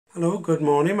Hello, good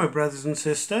morning, my brothers and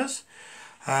sisters.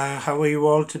 How are you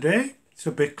all today? It's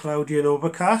a bit cloudy and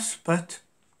overcast, but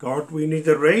God, we need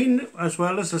the rain as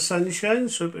well as the sunshine.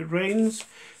 So if it rains,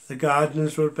 the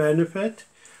gardens will benefit.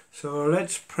 So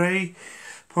let's pray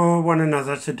for one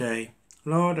another today.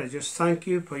 Lord, I just thank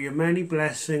you for your many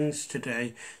blessings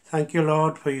today. Thank you,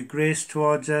 Lord, for your grace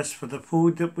towards us, for the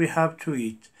food that we have to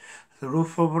eat, the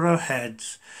roof over our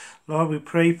heads. Lord, we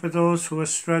pray for those who are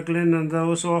struggling and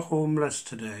those who are homeless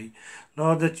today.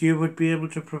 Lord, that you would be able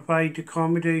to provide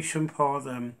accommodation for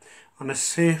them and a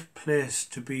safe place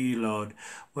to be, Lord,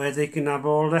 where they can have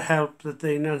all the help that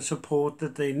they need and support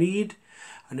that they need.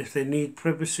 And if they need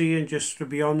privacy and just to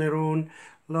be on their own,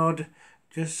 Lord,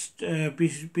 just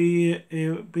be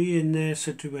in their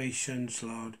situations,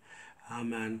 Lord.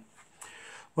 Amen.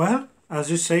 Well, as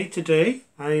you say, today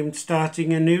I am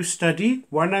starting a new study,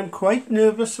 one I'm quite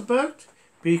nervous about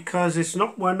because it's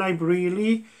not one I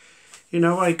really,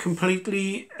 I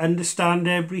completely understand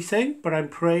everything, but I'm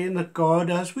praying that God,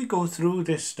 as we go through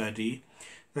this study,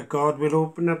 that God will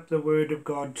open up the Word of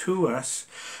God to us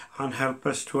and help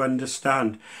us to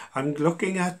understand. I'm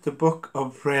looking at the book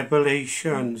of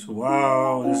Revelations.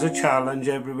 Wow, there's a challenge.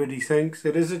 Everybody thinks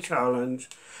it is a challenge.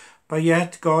 But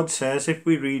yet God says if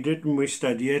we read it and we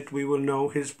study it, we will know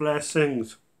his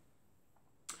blessings.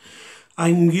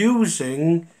 I'm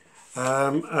using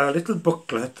a little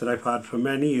booklet that I've had for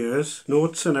many years,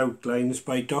 Notes and Outlines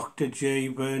by Dr. J.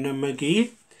 Vernon McGee.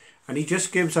 And he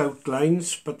just gives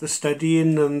outlines, but the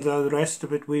studying and the rest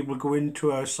of it we will go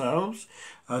into ourselves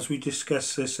as we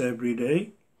discuss this every day.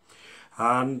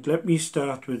 And let me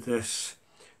start with this.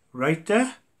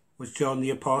 Writer was John the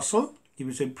Apostle. He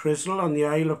was in prison on the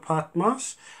Isle of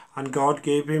Patmos, and God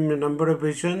gave him a number of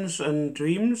visions and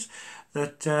dreams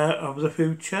that of the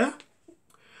future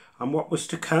and what was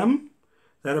to come.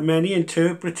 There are many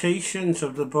interpretations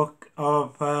of the book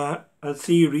of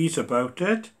theories about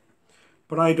it,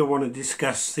 but I don't want to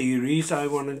discuss theories. I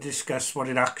want to discuss what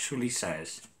it actually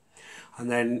says.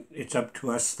 And then it's up to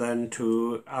us then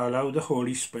to allow the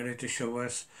Holy Spirit to show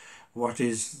us what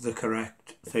is the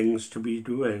correct things to be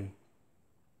doing.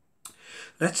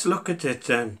 Let's look at it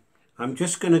then. I'm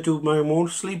just going to do my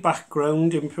mostly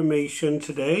background information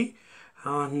today,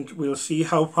 and we'll see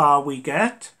how far we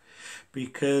get,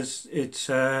 because it's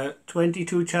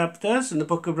 22 chapters in the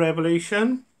book of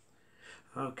Revelation.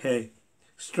 Okay.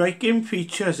 Striking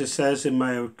features, it says in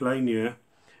my outline here.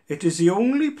 It is the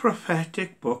only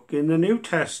prophetic book in the New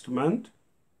Testament.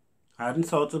 I hadn't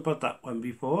thought about that one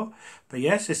before, but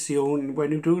yes, it's the only,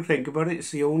 when you do think about it,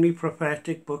 it's the only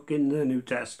prophetic book in the New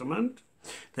Testament.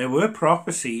 There were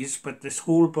prophecies, but this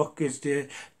whole book is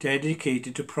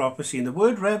dedicated to prophecy. And the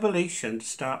word revelation, to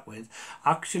start with,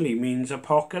 actually means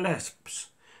apocalypse.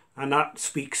 And that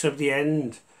speaks of the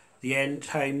end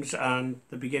times and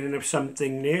the beginning of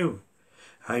something new,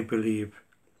 I believe.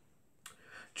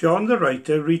 John the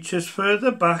writer reaches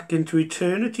further back into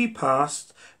eternity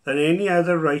past than any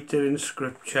other writer in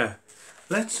Scripture.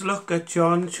 Let's look at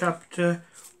John chapter,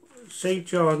 St.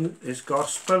 John, his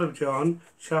Gospel of John,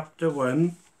 chapter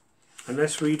 1, and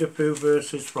let's read a few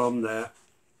verses from there.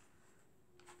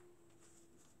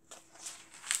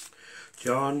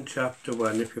 John chapter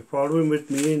 1. If you're following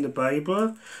with me in the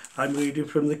Bible, I'm reading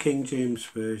from the King James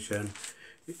Version.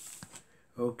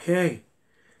 Okay.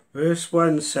 Verse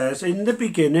 1 says, in the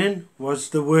beginning was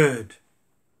the Word.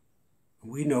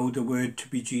 We know the Word to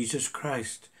be Jesus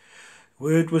Christ.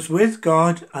 Word was with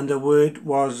God, and the Word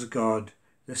was God.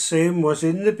 The same was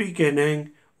in the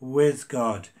beginning with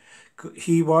God.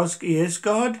 He is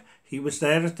God. He was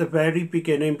there at the very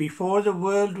beginning, before the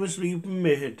world was even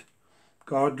made.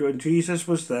 God, when Jesus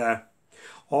was there.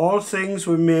 All things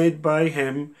were made by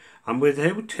him, and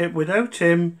without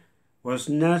him was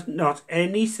not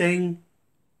anything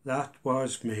that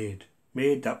was made.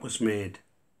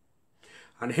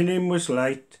 And in him was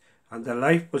light, and the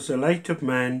light was the light of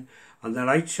men, and the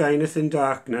light shineth in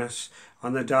darkness,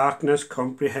 and the darkness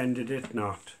comprehended it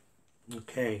not.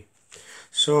 Okay,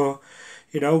 so,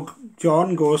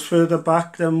 John goes further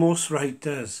back than most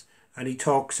writers, and he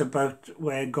talks about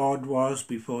where God was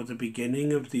before the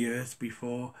beginning of the earth,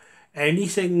 before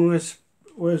anything was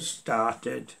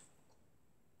started.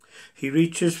 He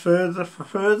reaches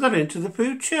further into the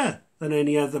future than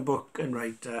any other book and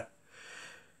writer,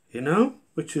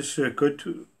 which is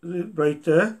good right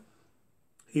there.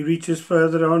 He reaches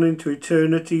further on into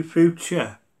eternity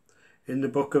future in the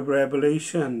book of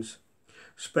Revelations.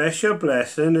 Special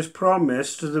blessing is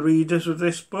promised to the readers of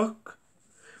this book.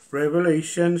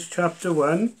 Revelations chapter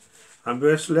 1 and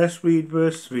let's read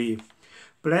verse 3.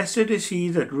 Blessed is he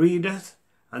that readeth,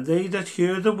 and they that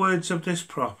hear the words of this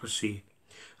prophecy,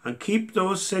 and keep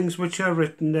those things which are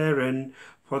written therein,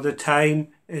 for the time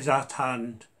is at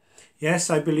hand. Yes,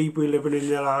 I believe we're living in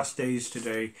the last days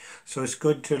today, so it's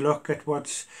good to look at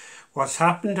what's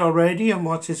happened already and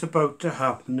what is about to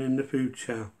happen in the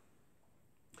future.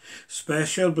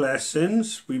 Special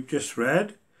blessings we've just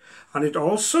read, and it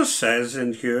also says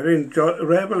in here in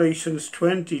Revelations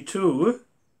 22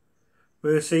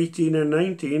 verse 18 and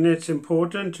 19, it's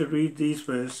important to read these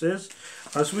verses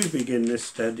as we begin this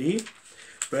study.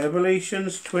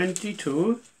 Revelations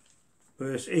 22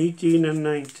 verse 18 and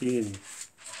 19.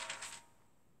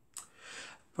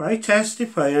 For I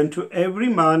testify unto every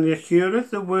man that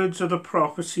heareth the words of the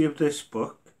prophecy of this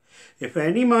book, if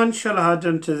any man shall add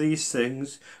unto these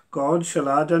things, God shall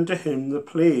add unto him the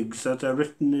plagues that are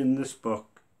written in this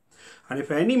book. And if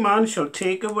any man shall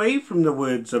take away from the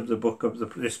words of the book of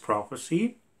this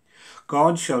prophecy,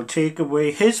 God shall take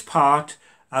away his part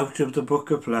out of the book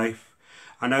of life,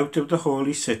 and out of the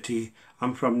holy city,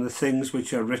 and from the things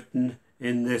which are written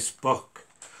in this book.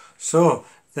 So,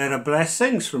 there are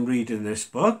blessings from reading this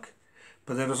book,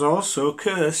 but there is also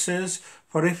curses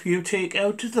for if you take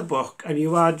out of the book and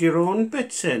you add your own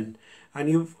bits in, and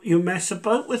you mess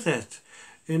about with it,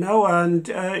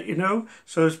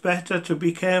 so it's better to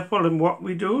be careful in what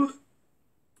we do.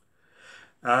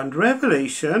 And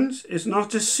Revelations is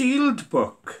not a sealed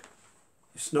book.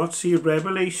 It's not sealed.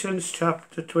 Revelations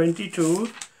chapter 22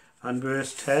 and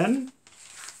verse 10.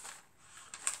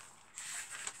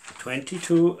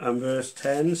 22 and verse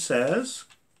 10 says,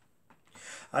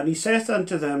 And he saith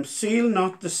unto them, Seal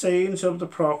not the sayings of the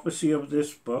prophecy of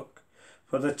this book,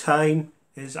 for the time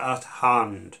is at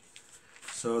hand.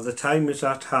 So the time is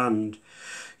at hand.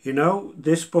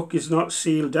 This book is not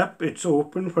sealed up. It's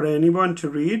open for anyone to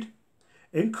read.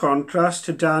 In contrast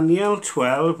to Daniel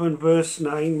 12 and verse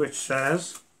 9, which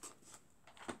says,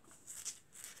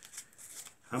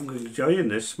 I'm enjoying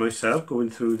this myself,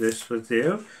 going through this with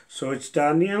you. So it's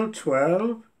Daniel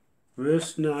 12,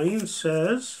 verse 9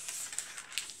 says,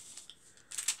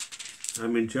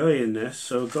 I'm enjoying this,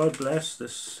 so God bless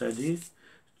this study.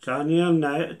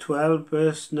 Daniel 12,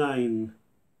 verse 9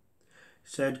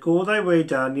 said, Go thy way,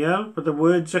 Daniel, for the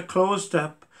words are closed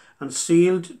up and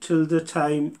sealed till the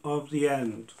time of the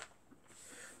end.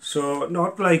 So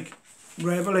not like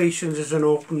Revelations is an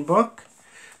open book.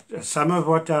 Some of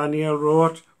what Daniel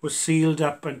wrote was sealed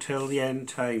up until the end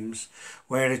times,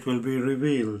 where it will be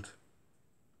revealed.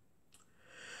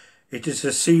 It is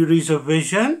a series of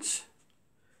visions.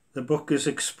 The book is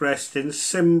expressed in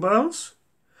symbols.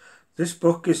 This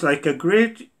book is like a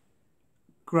great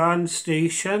grand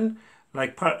station,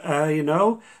 like,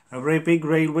 a very big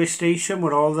railway station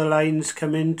where all the lines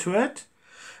come into it,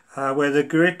 where the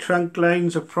great trunk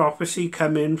lines of prophecy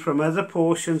come in from other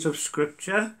portions of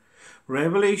Scripture.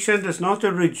 Revelation does not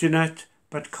originate,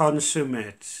 but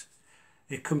consummates.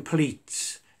 It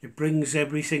completes. It brings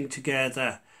everything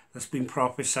together that's been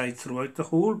prophesied throughout the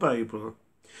whole Bible.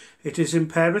 It is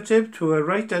imperative to a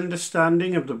right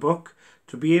understanding of the book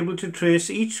to be able to trace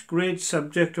each great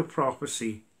subject of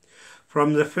prophecy,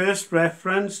 from the first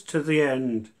reference to the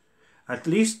end. At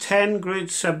least 10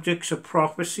 great subjects of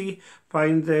prophecy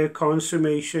find their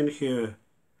consummation here.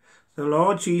 The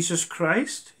Lord Jesus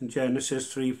Christ, in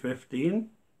Genesis 3:15.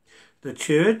 The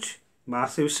Church,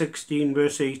 Matthew 16,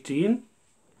 verse 18.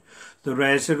 The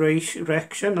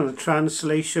resurrection and the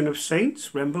translation of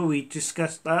saints. Remember we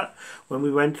discussed that when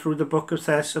we went through the book of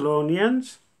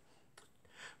Thessalonians.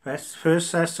 1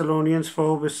 Thessalonians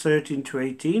 4 verse 13 to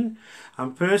 18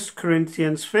 and 1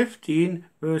 Corinthians 15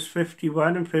 verse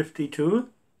 51 and 52.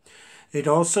 It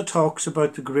also talks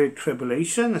about the Great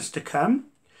Tribulation that's to come,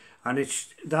 and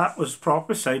that was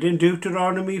prophesied in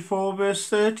Deuteronomy 4 verse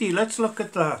 30. Let's look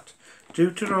at that.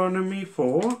 Deuteronomy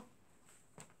 4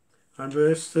 and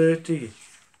verse 30.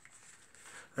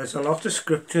 There's a lot of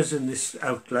scriptures in this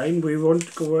outline. We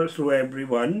won't go through every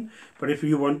one, but if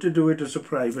you want to do it as a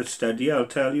private study, I'll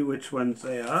tell you which ones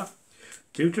they are.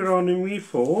 Deuteronomy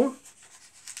 4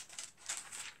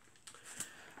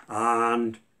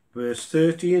 and verse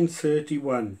 30 and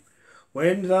 31.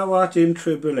 When thou art in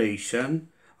tribulation,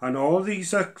 and all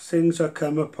these things are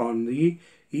come upon thee,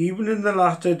 even in the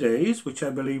latter days, which I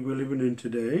believe we're living in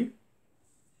today,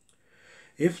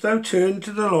 if thou turn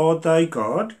to the Lord thy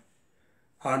God,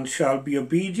 and shall be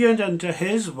obedient unto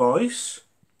his voice,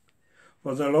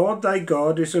 for the Lord thy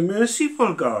God is a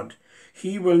merciful God.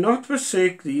 He will not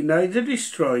forsake thee, neither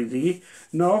destroy thee,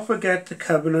 nor forget the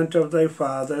covenant of thy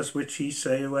fathers, which he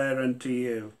sware unto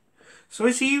you. So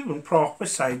it's even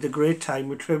prophesied, the great time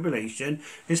of tribulation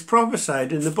is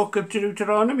prophesied in the book of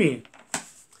Deuteronomy.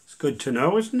 It's good to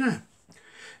know, isn't it?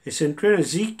 It's in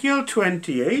Ezekiel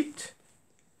 28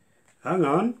 hang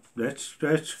on,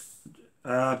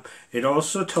 it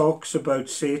also talks about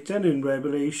Satan in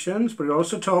Revelations, but it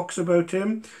also talks about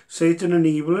him, Satan and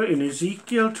evil, in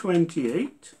Ezekiel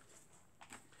 28.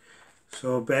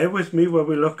 So bear with me while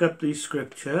we look up these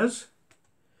scriptures.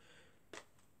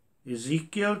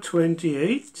 Ezekiel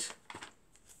 28,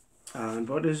 and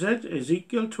what is it?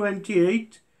 Ezekiel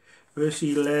 28, verse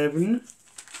 11.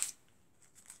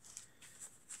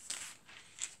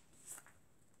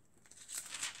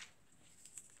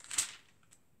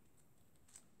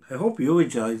 I hope you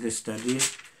enjoy this study,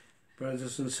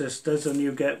 brothers and sisters, and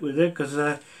you get with it,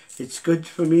 because it's good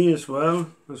for me as well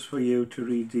as for you to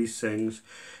read these things.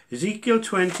 Ezekiel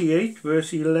 28,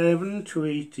 verse 11 to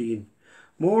 18.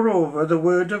 Moreover, the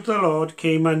word of the Lord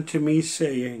came unto me,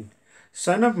 saying,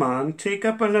 Son of man, take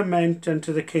up a lament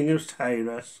unto the king of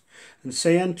Tyrus, and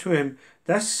say unto him,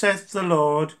 Thus saith the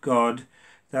Lord God,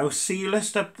 Thou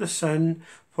sealest up the sun,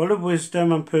 full of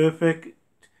wisdom and perfect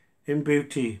in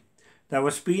beauty. Thou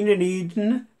hast been in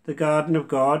Eden, the garden of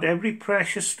God. Every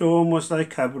precious stone was thy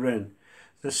covering.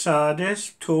 The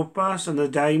sardius, topaz, and the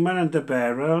diamond, and the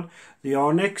beryl, the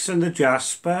onyx and the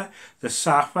jasper, the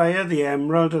sapphire, the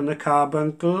emerald, and the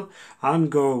carbuncle, and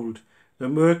gold. The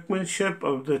workmanship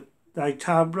of thy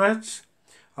tabrets,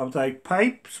 of thy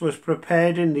pipes, was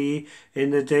prepared in thee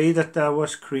in the day that thou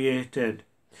wast created.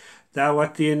 Thou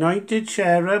art the anointed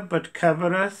cherub, but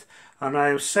covereth, and I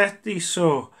have set thee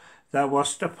so. Thou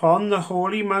wast upon the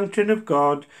holy mountain of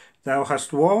God. Thou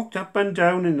hast walked up and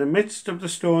down in the midst of the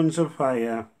stones of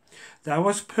fire. Thou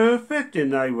wast perfect in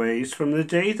thy ways from the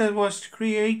day thou wast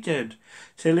created,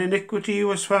 till iniquity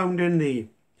was found in thee.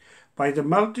 By the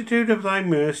multitude of thy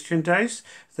merchandise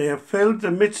they have filled the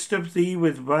midst of thee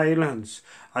with violence,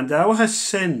 and thou hast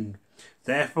sinned.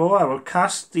 Therefore I will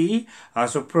cast thee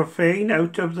as a profane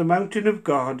out of the mountain of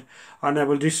God, and I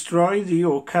will destroy thee,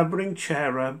 O covering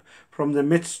cherub, from the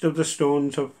midst of the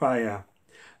stones of fire.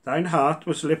 Thine heart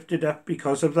was lifted up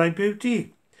because of thy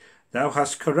beauty. Thou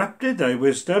hast corrupted thy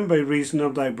wisdom by reason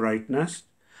of thy brightness.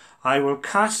 I will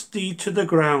cast thee to the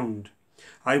ground.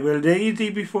 I will lay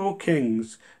thee before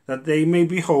kings, that they may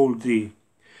behold thee.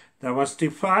 Thou hast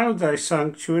defiled thy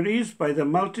sanctuaries by the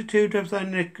multitude of thy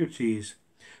iniquities.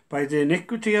 By the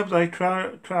iniquity of thy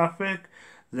traffic,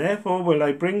 therefore will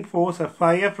I bring forth a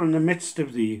fire from the midst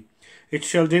of thee. It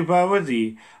shall devour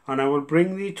thee, and I will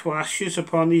bring thee to ashes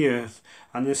upon the earth,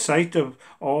 and the sight of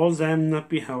all them that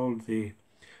behold thee.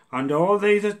 And all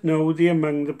they that know thee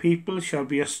among the people shall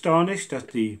be astonished at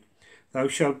thee. Thou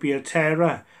shalt be a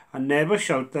terror, and never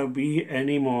shalt thou be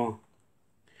any more.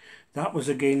 That was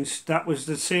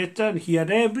the Satan. He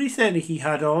had everything. He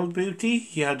had all beauty.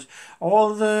 He had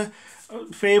all the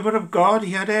favour of God.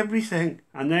 He had everything.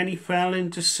 And then he fell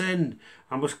into sin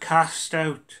and was cast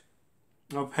out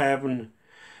of heaven.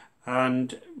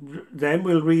 And then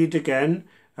we'll read again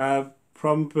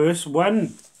from verse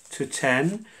 1 to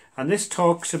 10. And this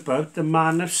talks about the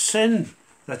man of sin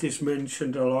that is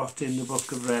mentioned a lot in the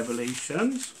book of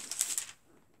Revelations.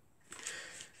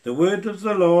 The word of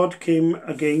the Lord came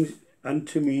again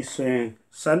unto me, saying,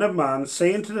 Son of man,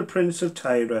 say unto the prince of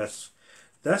Tyrus,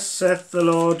 Thus saith the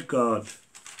Lord God,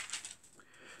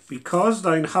 Because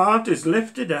thine heart is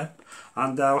lifted up,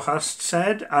 and thou hast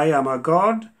said, I am a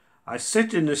God, I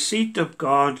sit in the seat of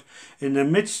God, in the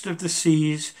midst of the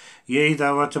seas, yea,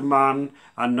 thou art a man,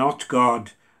 and not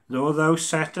God, though thou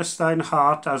settest thine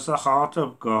heart as the heart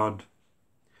of God.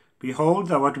 Behold,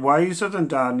 thou art wiser than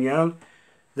Daniel.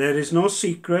 There is no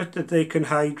secret that they can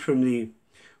hide from thee.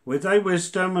 With thy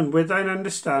wisdom and with thine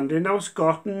understanding thou hast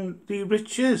gotten thee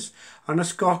riches, and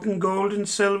hast gotten gold and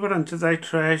silver unto thy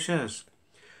treasures.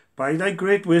 By thy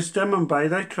great wisdom and by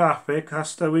thy traffic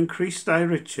hast thou increased thy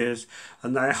riches,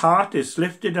 and thy heart is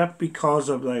lifted up because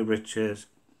of thy riches.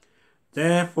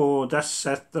 Therefore thus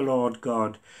saith the Lord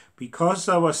God, Because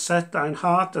thou hast set thine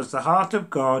heart as the heart of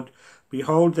God,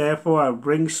 behold, therefore I will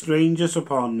bring strangers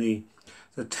upon thee,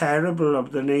 the terrible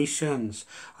of the nations,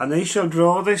 and they shall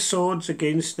draw their swords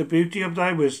against the beauty of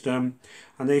thy wisdom,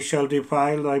 and they shall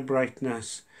defile thy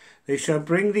brightness. They shall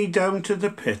bring thee down to the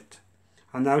pit,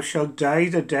 and thou shalt die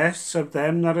the deaths of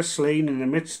them that are slain in the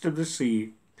midst of the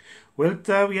sea. Wilt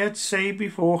thou yet say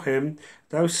before him,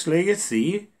 Thou slayest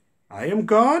thee, I am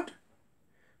God?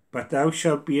 But thou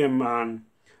shalt be a man,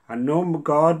 and no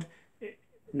God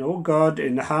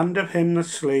in the hand of him that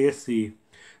slayeth thee.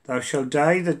 Thou shalt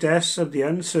die the deaths of the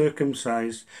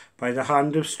uncircumcised by the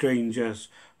hand of strangers,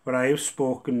 for I have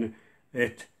spoken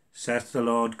it, saith the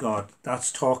Lord God.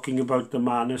 That's talking about the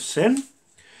man of sin.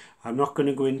 I'm not going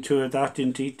to go into that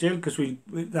in detail, because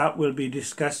that will be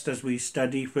discussed as we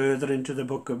study further into the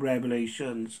book of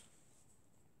Revelations.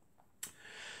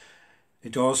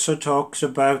 It also talks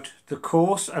about the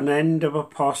course and end of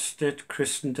apostate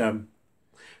Christendom.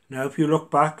 Now, if you look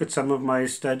back at some of my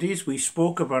studies, we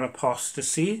spoke about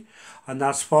apostasy, and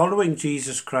that's following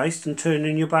Jesus Christ and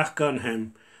turning your back on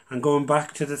him and going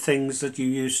back to the things that you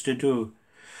used to do.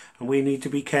 And we need to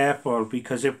be careful,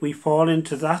 because if we fall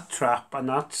into that trap and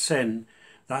that sin,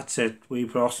 that's it.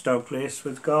 We've lost our place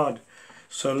with God.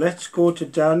 So let's go to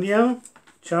Daniel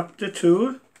chapter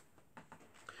 2.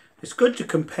 It's good to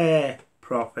compare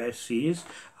prophecies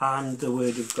and the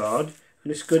Word of God,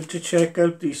 and it's good to check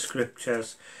out these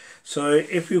scriptures. So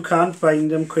if you can't find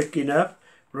them quick enough,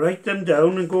 write them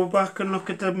down and go back and look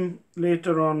at them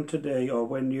later on today, or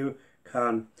when you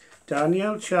can.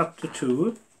 Daniel chapter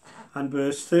 2 and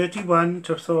verse 31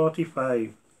 to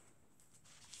 45.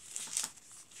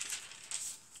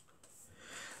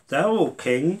 Thou, O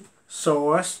king,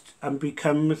 sawest and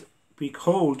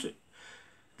behold,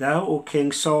 thou, O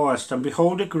king, sawest, and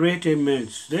behold, a great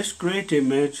image. This great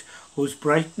image, whose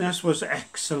brightness was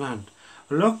excellent,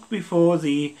 looked before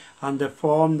thee, and the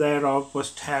form thereof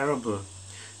was terrible.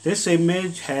 This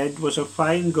image head was of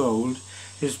fine gold,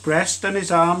 his breast and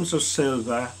his arms of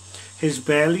silver, his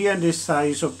belly and his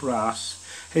thighs of brass,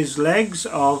 his legs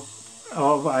of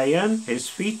iron, his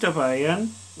feet of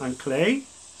iron and clay.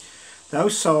 Thou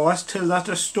sawest till that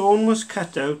a stone was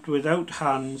cut out without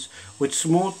hands, which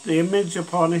smote the image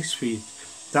upon his feet,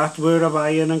 that were of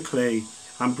iron and clay,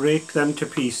 and brake them to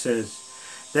pieces.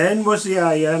 Then was the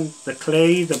iron, the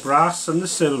clay, the brass, and the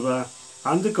silver,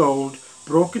 and the gold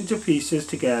broken to pieces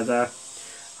together,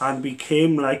 and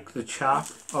became like the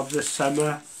chaff of the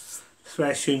summer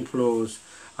threshing floors,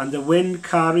 and the wind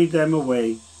carried them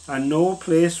away, and no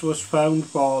place was found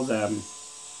for them.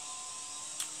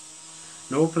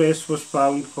 No place was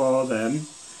found for them.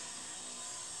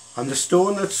 And the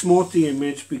stone that smote the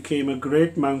image became a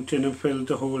great mountain and filled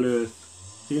the whole earth.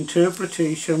 The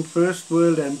interpretation: First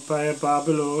World Empire,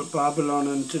 Babylon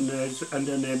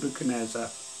under Nebuchadnezzar.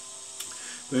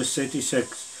 Verse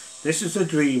 36. This is a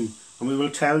dream, and we will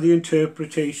tell the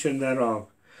interpretation thereof.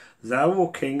 Thou, O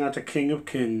king, art a king of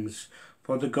kings,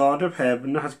 for the God of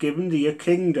heaven hath given thee a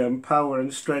kingdom, power,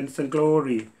 and strength, and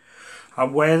glory.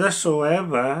 And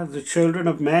whithersoever the children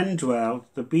of men dwell,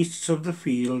 the beasts of the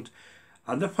field,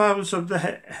 and the fowls of the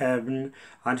heaven,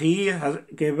 and hath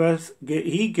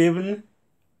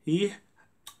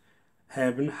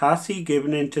he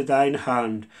given into thine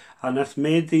hand, and hath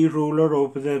made thee ruler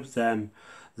over them.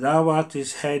 Thou art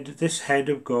this head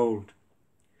of gold.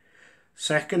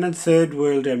 Second and third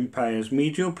world empires,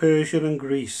 Medo-Persia and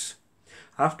Greece.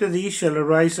 After thee shall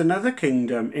arise another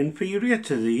kingdom inferior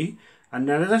to thee, and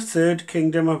another third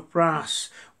kingdom of brass,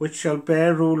 which shall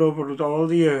bear rule over all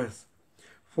the earth.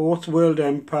 Fourth world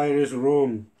empire is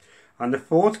Rome. And the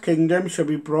fourth kingdom shall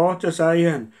be brought as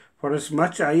iron, for as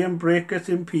much iron breaketh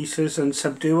in pieces, and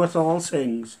subdueth all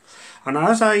things. And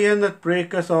as iron that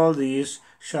breaketh all these,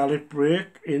 shall it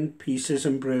break in pieces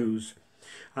and bruise.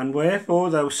 And wherefore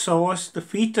thou sawest the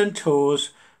feet and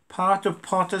toes, part of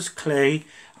potter's clay,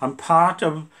 and part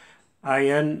of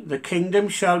iron, the kingdom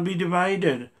shall be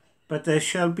divided, but there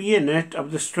shall be in it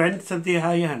of the strength of the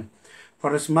iron,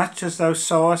 for as much as thou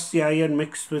sawest the iron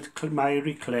mixed with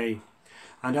miry clay.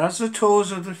 And as the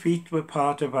toes of the feet were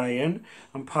part of iron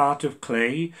and part of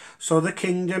clay, so the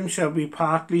kingdom shall be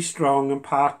partly strong and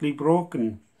partly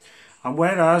broken. And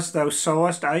whereas thou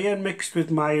sawest iron mixed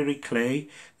with miry clay,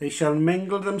 they shall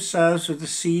mingle themselves with the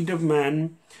seed of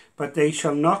men, but they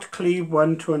shall not cleave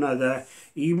one to another,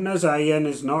 even as iron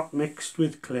is not mixed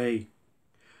with clay.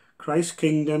 Christ's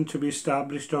kingdom to be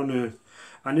established on earth.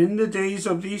 And in the days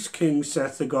of these kings,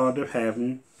 saith the God of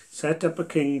heaven, set up a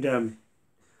kingdom.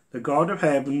 The God of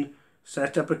heaven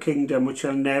set up a kingdom which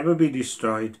shall never be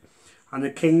destroyed. And the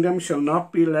kingdom shall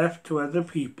not be left to other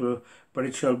people, but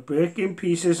it shall break in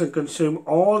pieces and consume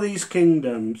all these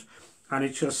kingdoms, and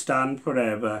it shall stand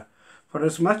forever. For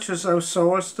as much as thou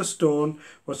sawest the stone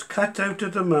was cut out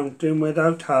of the mountain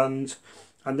without hands,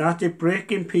 and that it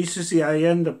brake in pieces the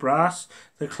iron, the brass,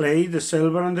 the clay, the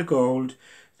silver, and the gold,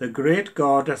 the great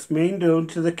God hath made known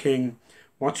to the king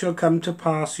what shall come to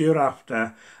pass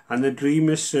hereafter, and the dream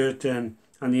is certain,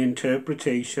 and the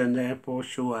interpretation therefore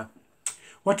sure.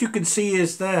 What you can see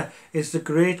is there is the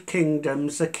great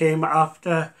kingdoms that came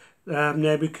after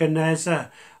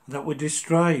Nebuchadnezzar that were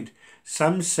destroyed.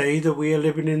 Some say that we are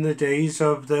living in the days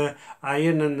of the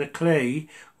iron and the clay,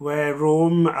 where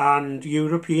Rome and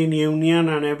European Union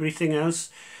and everything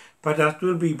else, but that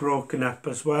will be broken up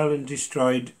as well and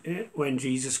destroyed when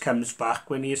Jesus comes back,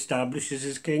 when he establishes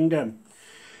his kingdom.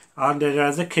 And there are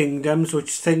other kingdoms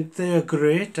which think they are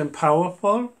great and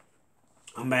powerful.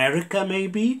 America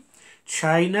maybe,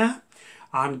 China,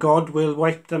 and God will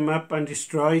wipe them up and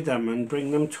destroy them and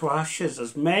bring them to ashes.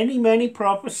 There's many, many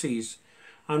prophecies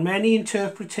and many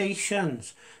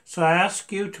interpretations. So I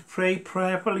ask you to pray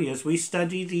prayerfully as we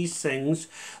study these things,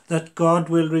 that God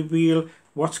will reveal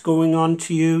what's going on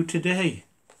to you today.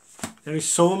 There is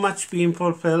so much being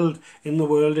fulfilled in the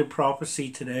world of prophecy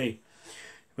today.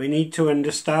 We need to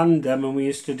understand them, and we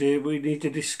need to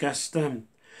discuss them.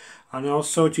 And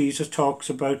also Jesus talks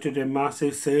about it in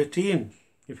Matthew 13,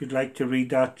 if you'd like to read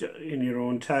that in your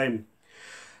own time.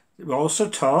 It also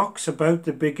talks about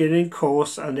the beginning,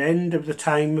 course and end of the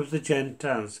time of the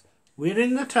Gentiles. We're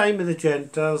in the time of the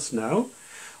Gentiles now,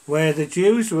 where the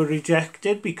Jews were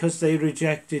rejected because they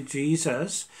rejected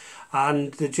Jesus,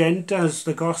 and the Gentiles,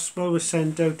 the gospel was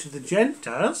sent out to the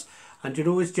Gentiles, and you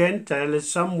know, a Gentile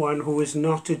is someone who is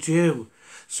not a Jew.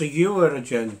 So you are a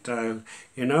Gentile,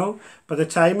 you know. But the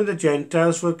time of the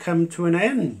Gentiles will come to an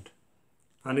end.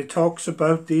 And it talks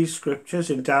about these scriptures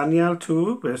in Daniel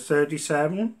 2, verse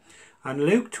 37, and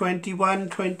Luke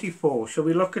 21:24. Shall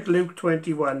we look at Luke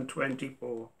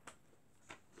 21:24?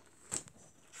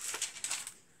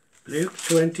 Luke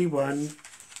 21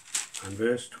 and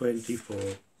verse 24.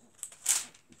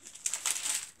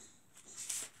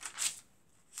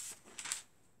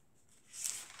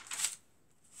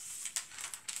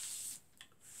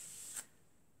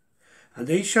 And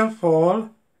they shall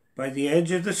fall by the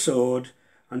edge of the sword,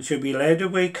 and shall be led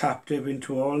away captive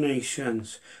into all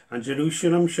nations, and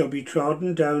Jerusalem shall be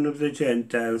trodden down of the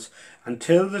Gentiles,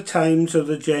 until the times of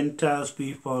the Gentiles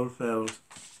be fulfilled.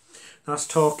 That's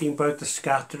talking about the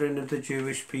scattering of the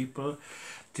Jewish people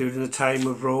during the time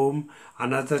of Rome,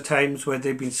 and other times where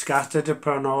they've been scattered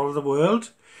upon all the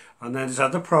world. And then there's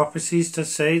other prophecies to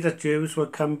say that Jews will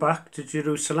come back to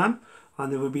Jerusalem,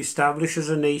 and they will be established as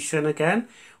a nation again,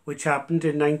 which happened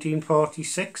in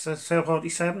 1946,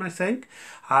 47, I think.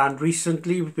 And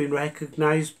recently we've been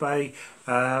recognised by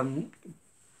Donald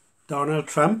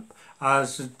Trump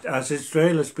as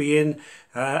Israel as being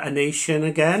a nation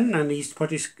again, and he's put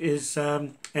his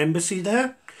embassy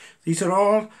there. These are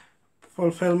all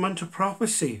fulfilment of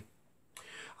prophecy.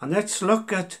 And let's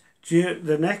look at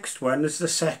the next one is the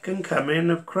second coming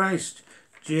of Christ.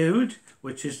 Jude,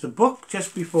 which is the book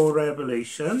just before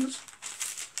Revelations.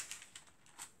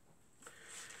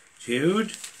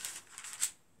 Jude,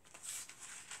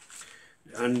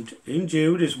 and in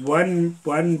Jude is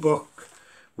one book,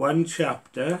 one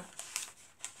chapter,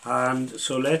 and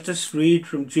so let us read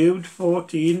from Jude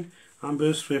 14 and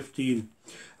verse 15.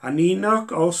 And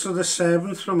Enoch, also the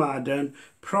seventh from Adam,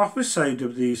 prophesied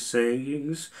of these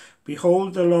sayings,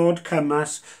 Behold, the Lord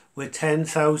cometh with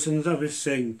 10,000 of his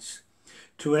saints,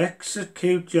 to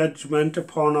execute judgment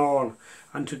upon all,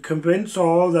 and to convince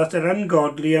all that are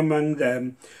ungodly among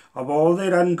them of all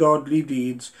their ungodly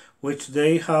deeds which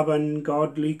they have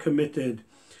ungodly committed,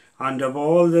 and of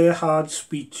all their hard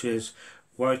speeches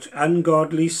which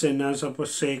ungodly sinners have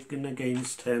forsaken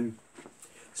against him.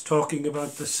 It's talking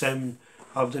about the sin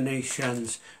of the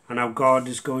nations and how God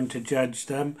is going to judge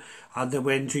them, and that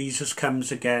when Jesus comes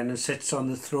again and sits on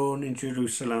the throne in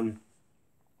Jerusalem.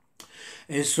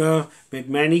 Israel made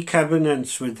many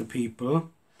covenants with the people.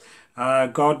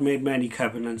 God made many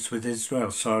covenants with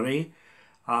Israel,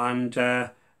 and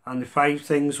the 5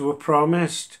 things were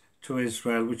promised to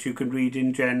Israel, which you can read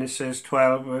in Genesis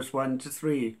 12, verse 1 to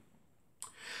 3.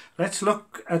 Let's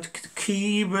look at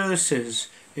key verses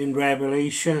in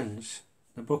Revelations.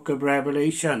 The book of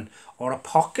Revelation, or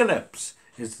Apocalypse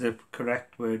is the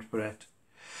correct word for it.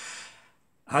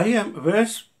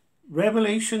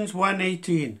 Revelations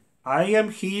 1:18. I am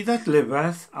he that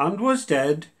liveth and was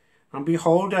dead, and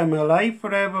behold, I am alive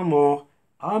for evermore.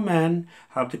 Amen.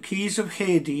 Have the keys of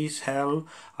Hades, hell,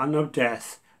 and of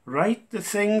death. Write the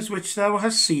things which thou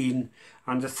hast seen,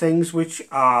 and the things which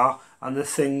are, and the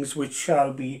things which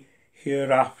shall be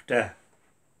hereafter.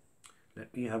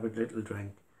 Let me have a little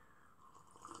drink.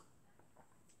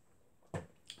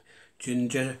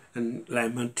 Ginger and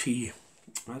lemon tea.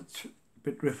 That's a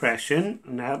bit refreshing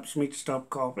and helps me to stop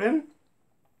coughing.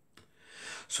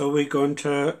 So we're going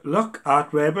to look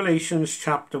at Revelations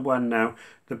chapter 1 now.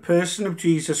 The person of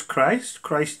Jesus Christ,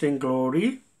 Christ in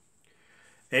glory.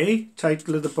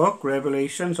 Title of the book,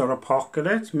 Revelations or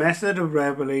Apocalypse. Method of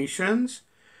Revelations.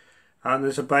 And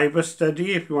there's a Bible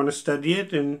study if you want to study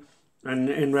it in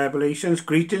Revelations.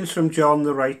 Greetings from John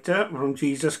the writer, from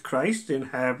Jesus Christ in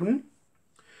heaven.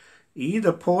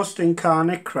 The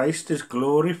post-incarnate Christ is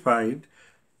glorified,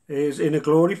 is in a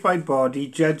glorified body,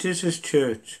 judges his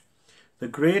church. The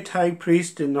great high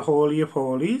priest in the Holy of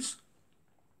Holies,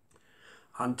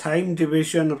 and time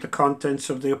division of the contents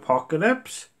of the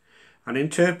Apocalypse, an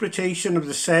interpretation of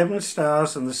the 7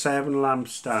 stars and the 7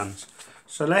 lampstands.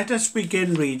 So let us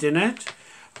begin reading it.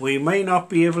 We may not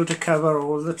be able to cover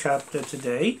all the chapter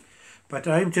today, but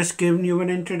I've just given you an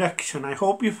introduction. I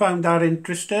hope you found that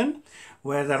interesting,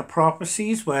 where there are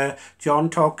prophecies where John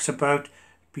talks about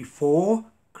before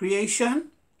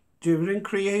creation, during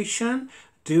creation,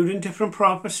 during different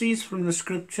prophecies from the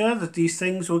scripture that these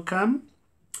things will come.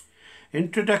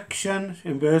 Introduction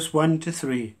in verse 1 to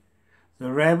 3.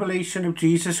 The revelation of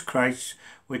Jesus Christ,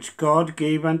 which God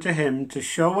gave unto him to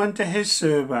show unto his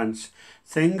servants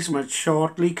things must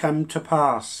shortly come to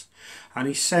pass. And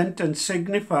he sent and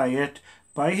signified it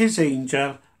by his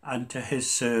angel unto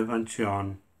his servant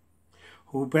John,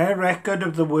 who bear record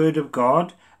of the word of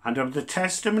God and of the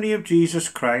testimony of Jesus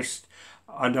Christ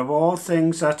and of all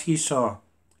things that he saw.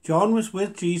 John was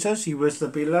with Jesus. He was the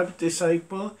beloved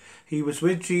disciple. He was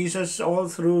with Jesus all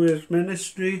through his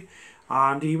ministry,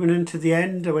 and even into the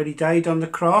end when he died on the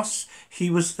cross, he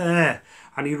was there.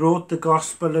 And he wrote the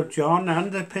Gospel of John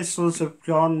and the epistles of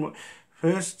John,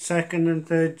 1st, 2nd and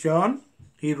 3rd John.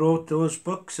 He wrote those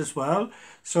books as well.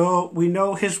 So we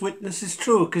know his witness is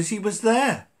true because he was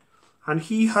there and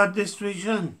he had this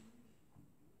vision.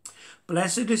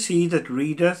 Blessed is he that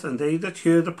readeth, and they that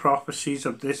hear the prophecies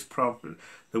of this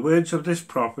the words of this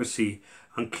prophecy,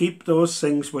 and keep those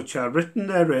things which are written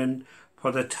therein,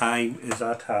 for the time is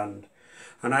at hand.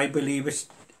 And I believe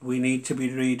we need to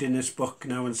be reading this book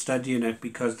now and studying it,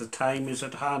 because the time is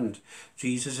at hand.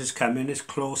 Jesus is coming, is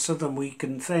closer than we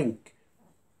can think.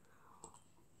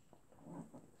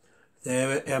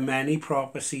 There are many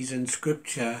prophecies in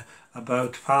scripture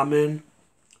about famine,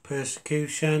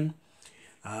 persecution.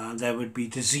 There would be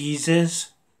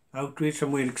diseases, outreach,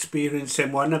 and we're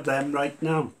experiencing one of them right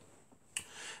now.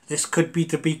 This could be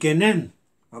the beginning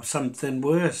of something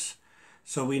worse.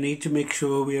 So we need to make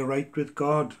sure we are right with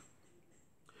God.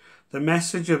 The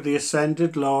message of the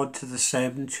ascended Lord to the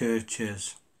 7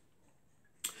 churches.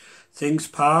 Things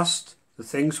past, the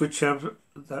things which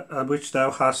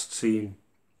thou hast seen.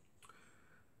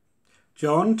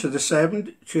 John, to the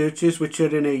 7 churches which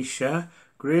are in Asia,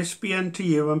 grace be unto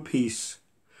you and peace,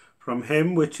 from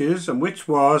him which is, and which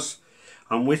was,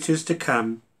 and which is to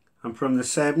come, and from the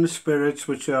 7 spirits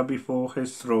which are before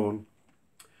his throne,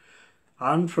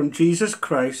 and from Jesus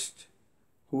Christ,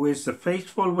 who is the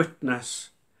faithful witness,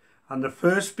 and the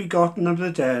first begotten of the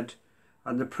dead,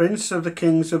 and the prince of the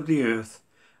kings of the earth,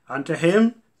 and to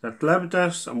him that loved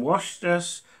us and washed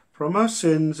us from our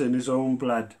sins in his own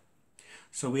blood.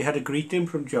 So we had a greeting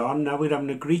from John, now we're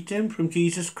having a greeting from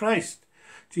Jesus Christ.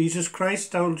 Jesus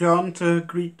Christ told John to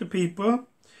greet the people,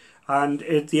 and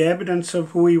the evidence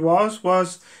of who he was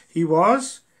he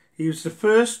was the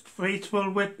first faithful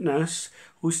witness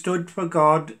who stood for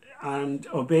God and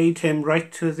obeyed him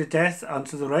right to the death and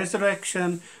to the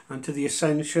resurrection and to the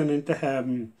ascension into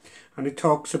heaven. And it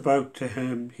talks about to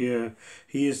him here,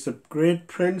 he is the great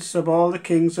prince of all the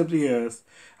kings of the earth,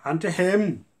 and to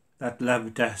him that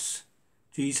loved us.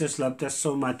 Jesus loved us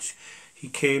so much, he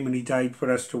came and he died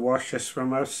for us to wash us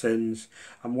from our sins,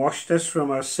 and washed us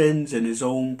from our sins in his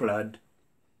own blood,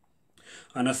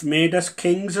 and hath made us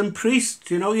kings and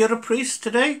priests. You know, you're a priest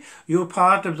today. You're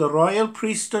part of the royal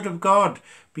priesthood of God,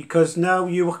 because now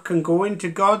you can go into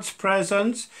God's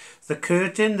presence. The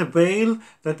curtain, the veil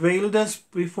that veiled us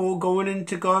before going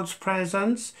into God's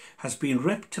presence has been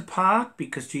ripped apart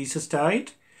because Jesus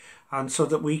died. And so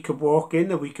that we can walk in,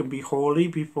 that we can be holy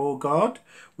before God.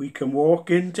 We can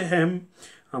walk into him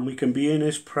and we can be in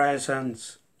his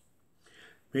presence.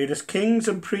 Made us kings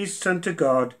and priests unto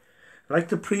God. Like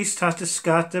the priest had to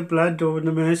scatter blood over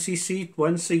the mercy seat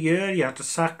once a year, he had to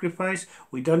sacrifice.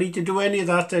 We don't need to do any of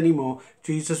that anymore.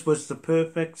 Jesus was the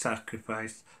perfect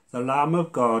sacrifice, the Lamb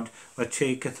of God that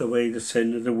taketh away the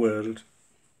sin of the world.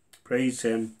 Praise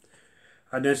him.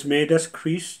 And has made us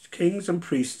kings and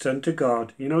priests unto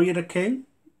God. You know you're a king.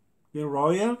 You're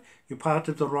royal. You're part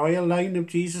of the royal line of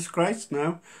Jesus Christ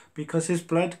now, because his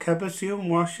blood covers you and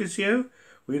washes you.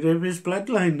 We're in his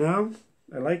bloodline now.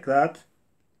 I like that.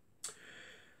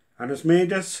 And has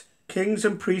made us kings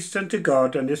and priests unto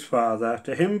God and his Father.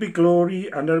 To him be glory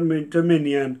and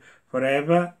dominion for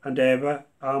ever and ever.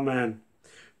 Amen.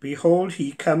 Behold,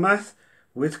 he cometh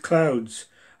with clouds,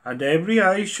 and every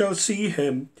eye shall see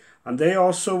him, and they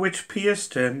also which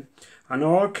pierced him, and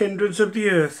all kindreds of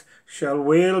the earth shall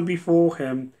wail before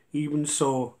him. Even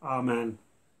so, amen.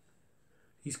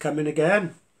 He's coming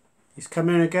again. He's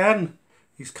coming again.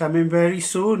 He's coming very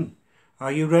soon.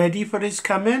 Are you ready for his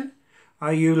coming?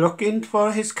 Are you looking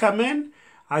for his coming?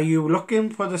 Are you looking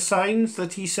for the signs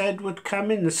that he said would come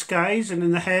in the skies and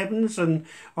in the heavens and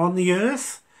on the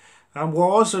earth? And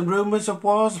wars and rumours of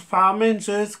wars, famines,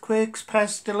 earthquakes,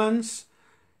 pestilence,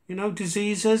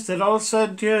 diseases that all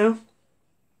said,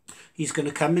 He's going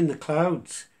to come in the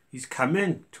clouds. He's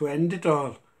coming to end it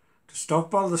all, to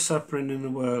stop all the suffering in the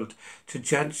world, to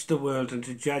judge the world and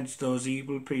to judge those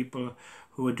evil people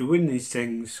who are doing these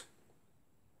things.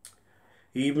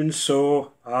 Even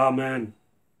so, Amen.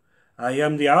 I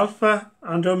am the Alpha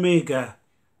and Omega,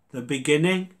 the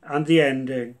beginning and the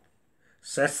ending,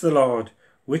 saith the Lord,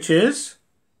 which is,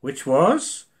 which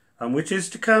was, and which is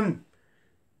to come.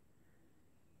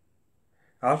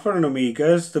 Alpha and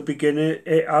Omega is the beginning.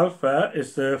 Alpha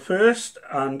is the first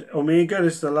and Omega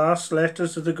is the last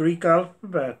letters of the Greek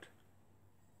alphabet.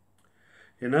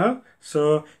 You know,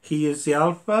 so he is the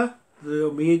Alpha, the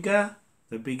Omega,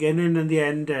 the beginning and the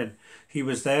ending. He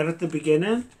was there at the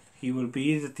beginning. He will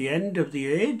be at the end of the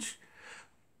age,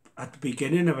 at the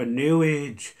beginning of a new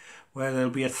age, where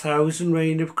there'll be 1,000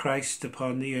 reign of Christ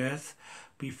upon the earth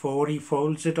before he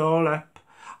folds it all up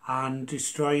and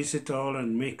destroys it all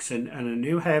and makes a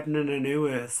new heaven and a new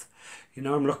earth. You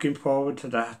know, I'm looking forward to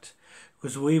that,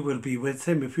 because we will be with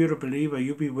him. If you're a believer,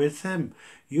 you'll be with him.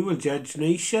 You will judge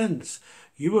nations.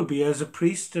 You will be as a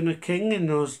priest and a king in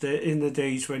the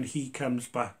days when he comes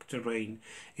back to reign,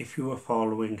 if you are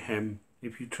following him,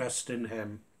 if you trust in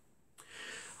him.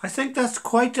 I think that's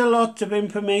quite a lot of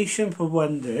information for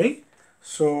one day.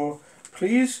 So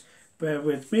please bear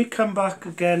with me. Come back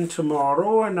again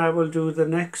tomorrow and I will do the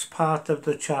next part of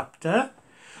the chapter.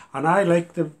 And I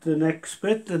like the next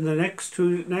bit, and the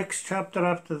next chapter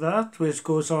after that, which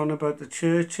goes on about the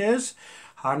churches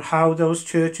and how those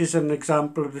churches are an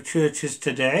example of the churches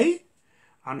today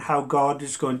and how God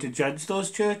is going to judge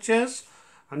those churches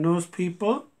and those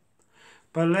people.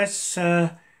 But let's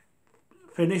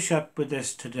finish up with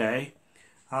this today,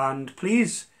 and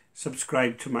please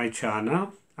subscribe to my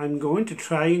channel. I'm going to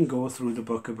try and go through the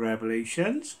book of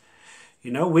Revelations,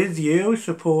 you know, with you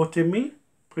supporting me.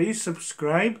 Please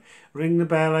subscribe, ring the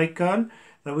bell icon,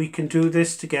 that we can do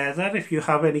this together. If you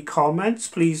have any comments,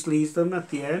 please leave them at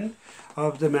the end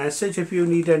of the message. If you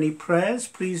need any prayers,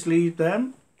 please leave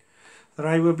them, that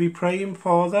I will be praying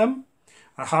for them.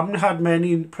 I haven't had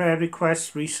many prayer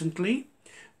requests recently,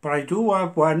 but I do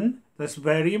have one that's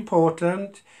very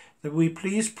important, that we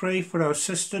please pray for our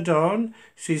sister Dawn.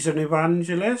 She's an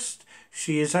evangelist.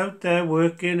 She is out there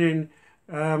working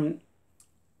in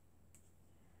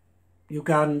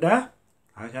Uganda.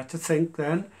 I had to think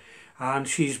then. And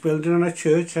she's building a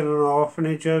church and an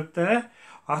orphanage out there.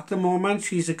 At the moment,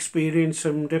 she's experienced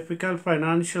some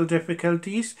financial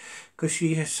difficulties, because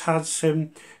she has had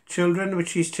some children which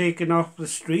she's taken off the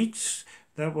streets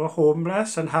that were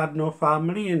homeless and had no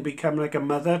family, and become like a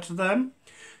mother to them.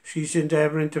 She's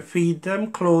endeavouring to feed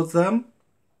them, clothe them.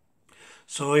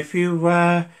 So if you,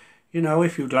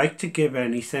 if you'd like to give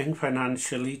anything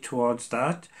financially towards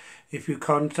that, if you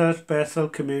contact Bethel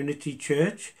Community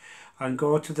Church and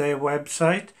go to their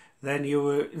website, then you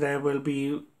will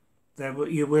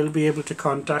be able to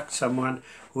contact someone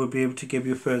who will be able to give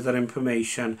you further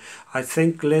information. I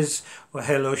think Liz or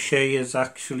Hello Shay has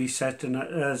actually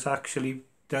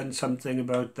done something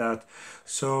about that.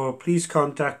 So please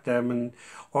contact them,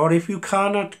 or if you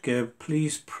cannot give,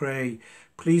 please pray.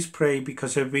 Please pray,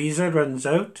 because her visa runs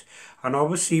out, and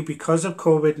obviously because of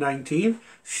COVID-19,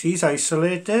 she's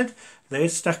isolated. They're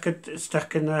stuck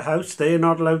in their house. They're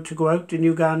not allowed to go out in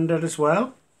Uganda as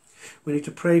well. We need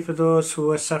to pray for those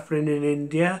who are suffering in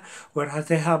India, where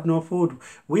they have no food.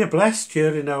 We are blessed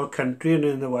here in our country and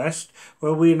in the West,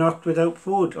 where we're not without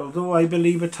food, although I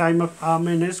believe a time of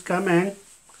famine is coming,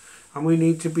 and we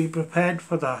need to be prepared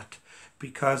for that,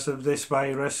 because of this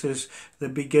virus is the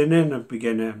beginning of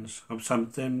beginnings of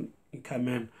something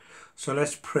coming. So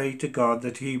let's pray to God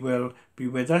that he will be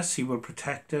with us, he will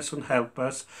protect us and help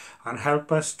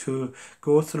us to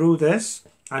go through this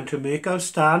and to make our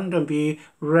stand and be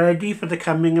ready for the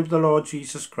coming of the Lord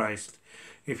Jesus Christ.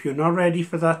 If you're not ready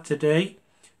for that today,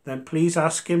 then please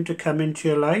ask him to come into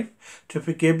your life, to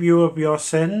forgive you of your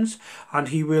sins, and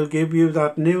he will give you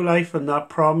that new life and that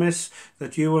promise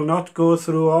that you will not go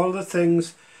through all the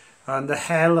things and the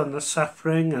hell and the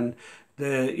suffering and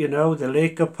the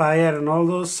lake of fire and all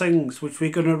those things which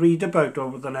we're going to read about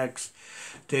over the next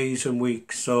days and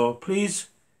weeks. So please,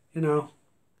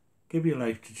 give your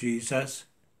life to Jesus.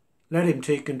 Let him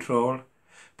take control.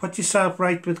 Put yourself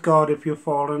right with God if you've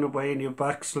fallen away and you're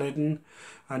backslidden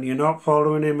and you're not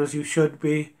following him as you should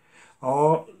be.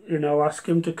 Or, ask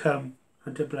him to come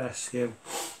and to bless you.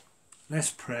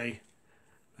 Let's pray.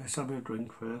 Let's have a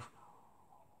drink first.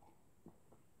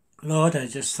 Lord, I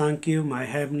just thank you, my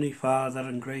Heavenly Father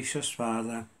and gracious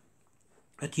Father,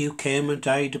 that you came and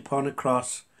died upon a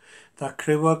cross, that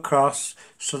cruel cross,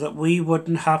 so that we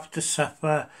wouldn't have to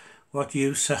suffer what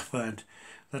you suffered.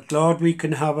 That, Lord, we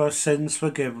can have our sins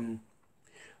forgiven.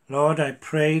 Lord, I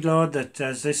pray, Lord, that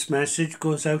as this message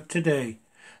goes out today,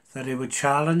 that it would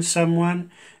challenge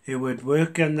someone, it would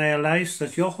work in their lives,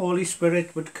 that your Holy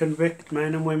Spirit would convict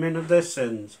men and women of their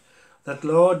sins, that,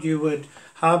 Lord, you would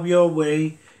have your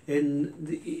way in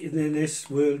this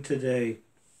world today.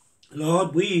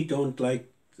 Lord, we don't like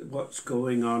what's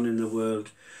going on in the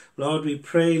world. Lord, we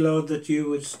pray, Lord, that you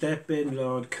would step in,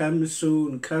 Lord. Come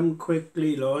soon, come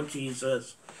quickly, Lord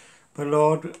Jesus. But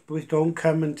Lord, we don't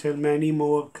come until many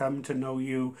more come to know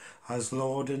you as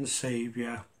Lord and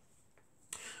Saviour.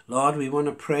 Lord, we want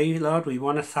to pray, Lord, we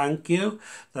want to thank you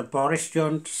that Boris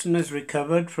Johnson has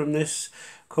recovered from this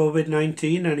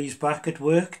COVID-19 and he's back at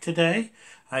work today.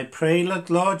 I pray that,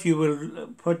 Lord, you will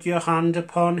put your hand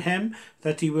upon him,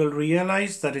 that he will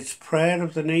realise that it's prayer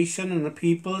of the nation and the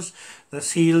peoples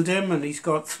that's healed him and he's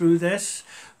got through this.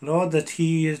 Lord, that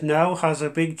he now has a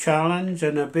big challenge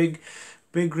and a big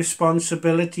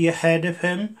responsibility ahead of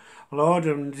him. Lord,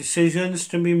 and decisions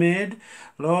to be made.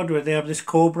 Lord, where they have this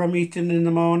Cobra meeting in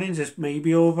the mornings, it's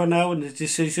maybe over now and the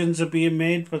decisions are being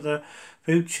made for the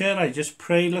future. I just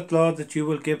pray, Lord, that you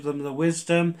will give them the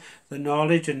wisdom, the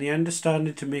knowledge and the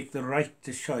understanding to make the right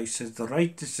choices, the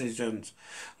right decisions.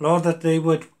 Lord, that they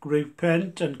would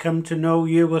repent and come to know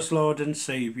you as Lord and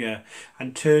Saviour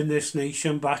and turn this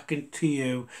nation back into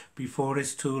you before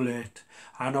it's too late.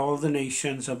 And all the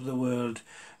nations of the world,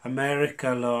 America,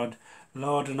 Lord,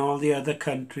 and all the other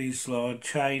countries, Lord,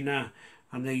 China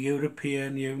and the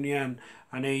European Union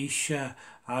and Asia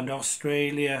and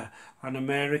Australia and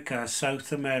America,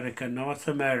 South America, North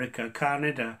America,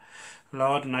 Canada,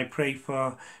 Lord, and I pray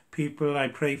for people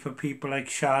like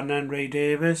Shannon Ray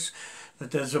Davis, that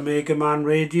does Omega Man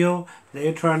Radio.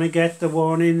 They're trying to get the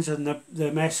warnings and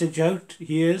the message out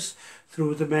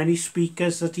through the many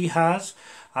speakers that he has.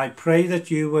 I pray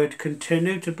that you would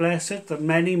continue to bless it, that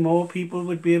many more people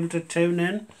would be able to tune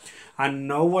in and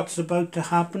know what's about to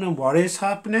happen and what is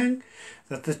happening,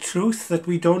 that the truth that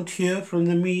we don't hear from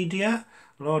the media,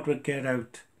 Lord, would get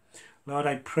out. Lord,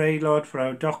 I pray, Lord, for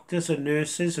our doctors and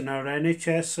nurses and our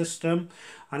NHS system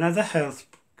and other health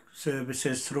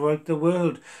services throughout the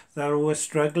world that are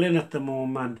struggling at the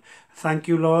moment. Thank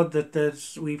you, Lord,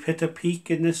 that we've hit a peak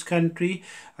in this country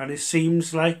and it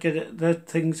seems like that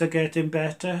things are getting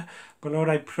better. But Lord,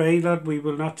 I pray, Lord, we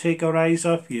will not take our eyes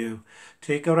off you.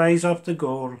 Take our eyes off the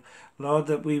goal. Lord,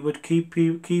 that we would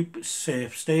keep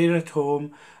safe, stay at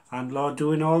home, and Lord,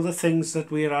 doing all the things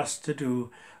that we are asked to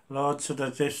do, Lord, so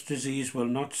that this disease will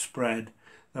not spread,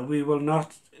 that we will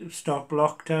not stop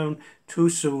lockdown too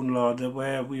soon, Lord,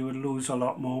 where we will lose a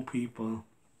lot more people.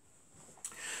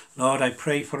 Lord, I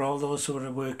pray for all those who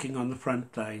are working on the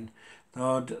front line.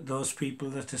 Lord, those people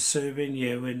that are serving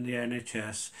you in the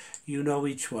NHS, you know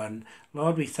each one.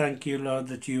 Lord, we thank you, Lord,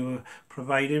 that you are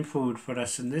providing food for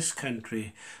us in this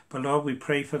country. But Lord, we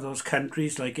pray for those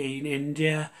countries like in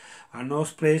India and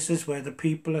those places where the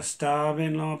people are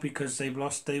starving, Lord, because they've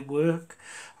lost their work.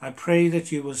 I pray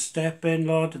that you will step in,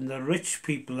 Lord, and the rich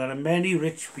people, there are many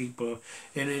rich people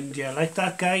in India, like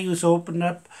that guy who's opened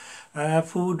up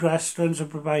food restaurants and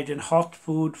providing hot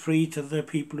food free to the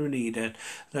people who need it.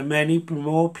 The many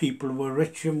more people who are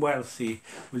rich and wealthy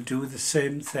will do the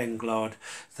same thing, Lord,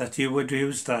 that you would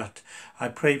use that. I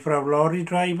pray for our lorry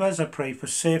drivers. I pray for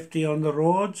safety on the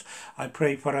roads. I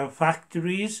pray for our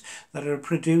factories that are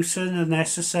producing the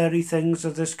necessary things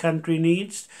that this country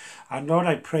needs. And Lord,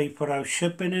 I pray for our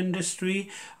shipping industry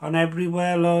and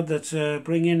everywhere, Lord, that's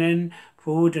bringing in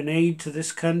food and aid to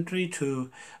this country too.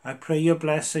 I pray your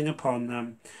blessing upon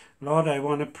them. Lord, I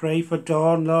want to pray for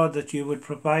Dawn, Lord, that you would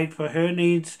provide for her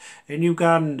needs in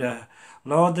Uganda.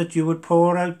 Lord, that you would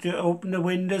open the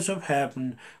windows of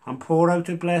heaven and pour out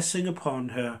a blessing upon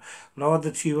her. Lord,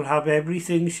 that she will have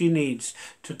everything she needs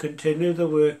to continue the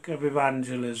work of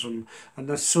evangelism, and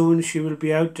that soon she will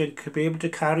be out and be able to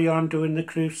carry on doing the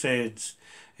crusades.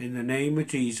 In the name of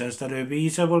Jesus, that her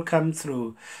visa will come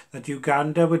through, that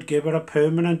Uganda would give her a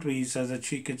permanent visa, that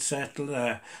she could settle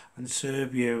there and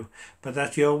serve you, but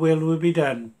that your will be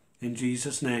done in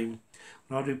Jesus' name.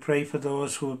 Lord, we pray for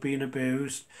those who have been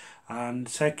abused and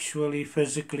sexually,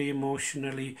 physically,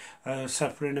 emotionally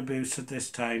suffering abuse at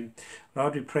this time.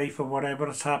 Lord, we pray for whatever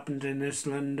has happened in this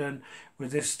London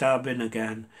with this stabbing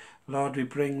again. Lord, we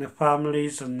bring the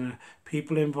families and the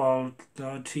people involved,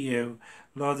 Lord, to you.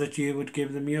 Lord, that you would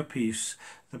give them your peace.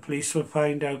 The police will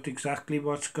find out exactly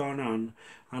what's gone on,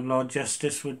 and Lord,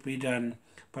 justice would be done.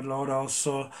 But Lord,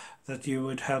 also that you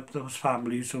would help those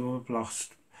families who have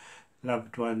lost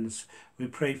loved ones. We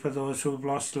pray for those who have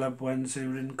lost loved ones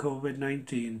who are in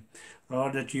COVID-19.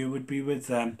 Lord, that you would be with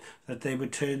them, that they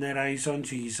would turn their eyes on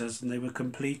Jesus and they would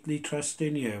completely trust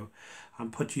in you.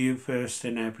 and put you first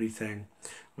in everything.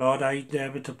 Lord, I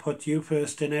endeavour to put you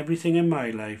first in everything in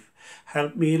my life.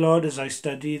 Help me, Lord, as I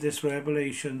study this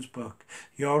Revelations book,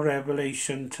 your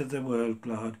revelation to the world,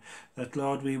 Lord, that,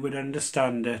 Lord, we would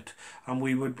understand it and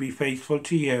we would be faithful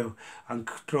to you and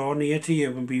draw near to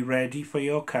you and be ready for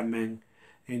your coming.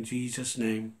 In Jesus'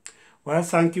 name. Well,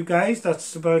 thank you guys.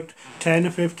 That's about 10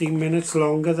 or 15 minutes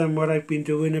longer than what I've been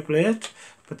doing of late.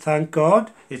 But thank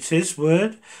God, it's his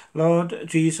word. Lord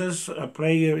Jesus, I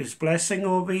pray his blessing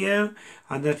over you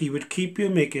and that he would keep you,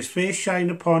 make his face shine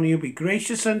upon you, be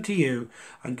gracious unto you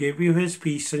and give you his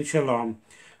peace and shalom.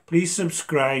 Please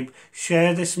subscribe,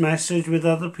 share this message with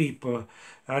other people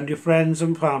and your friends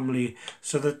and family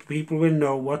so that people will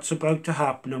know what's about to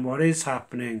happen and what is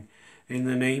happening. In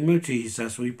the name of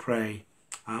Jesus we pray.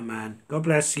 Amen. God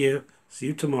bless you. See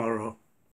you tomorrow.